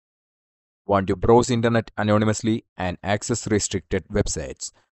Want to browse internet anonymously and access restricted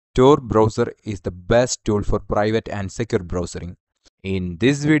websites? Tor Browser is the best tool for private and secure browsing. In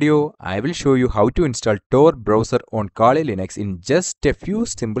this video, I will show you how to install Tor Browser on Kali Linux in just a few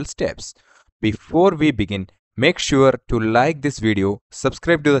simple steps. Before we begin, make sure to like this video,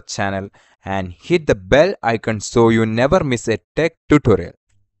 subscribe to the channel and hit the bell icon so you never miss a tech tutorial.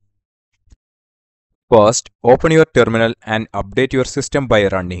 First, open your terminal and update your system by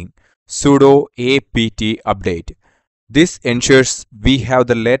running sudo apt update. This ensures we have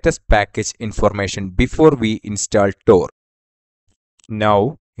the latest package information before we install Tor.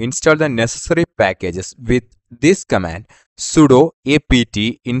 Now, install the necessary packages with this command sudo apt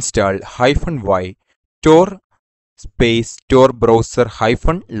install -y tor space tor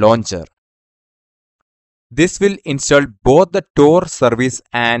browser-launcher. This will install both the Tor service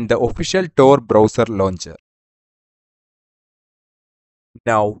and the official Tor browser launcher.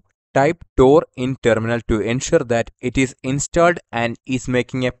 Now, type Tor in terminal to ensure that it is installed and is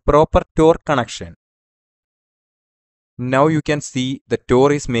making a proper Tor connection. Now you can see the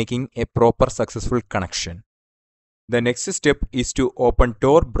Tor is making a proper successful connection. The next step is to open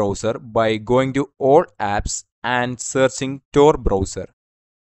Tor browser by going to all apps and searching Tor browser.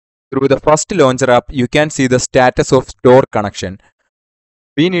 Through the first launcher app, you can see the status of Tor connection.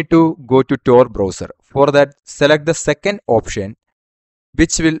 We need to go to Tor browser. For that, select the second option,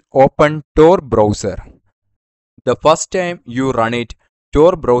 which will open Tor browser. The first time you run it,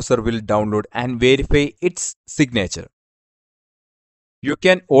 Tor browser will download and verify its signature. You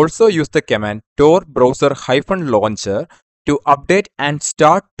can also use the command Tor browser-launcher to update and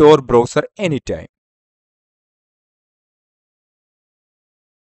start Tor browser anytime.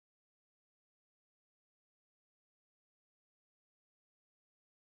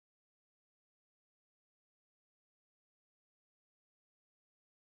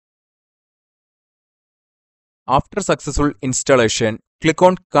 After successful installation, click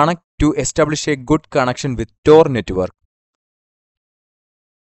on Connect to establish a good connection with Tor network.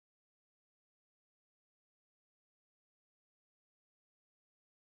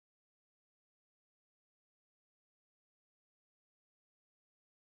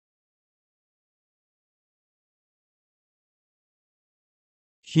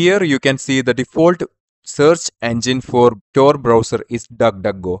 Here you can see the default search engine for Tor browser is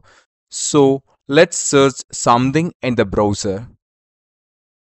DuckDuckGo. So let's search something in the browser.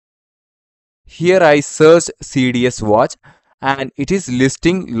 Here I search CDS Watch and it is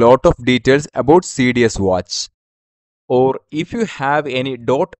listing lot of details about CDS Watch. Or if you have any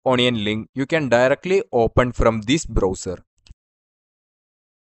 .onion link, you can directly open from this browser.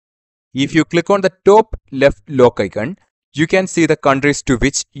 If you click on the top left lock icon, you can see the countries to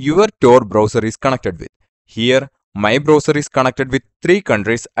which your Tor browser is connected with. Here, my browser is connected with 3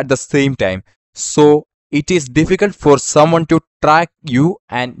 countries at the same time, so it is difficult for someone to track you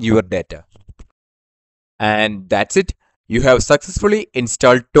and your data. And that's it. You have successfully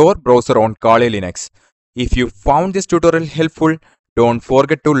installed Tor browser on Kali Linux. If you found this tutorial helpful, don't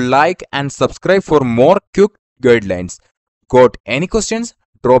forget to like and subscribe for more quick guidelines. Got any questions?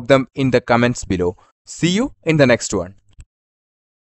 Drop them in the comments below. See you in the next one.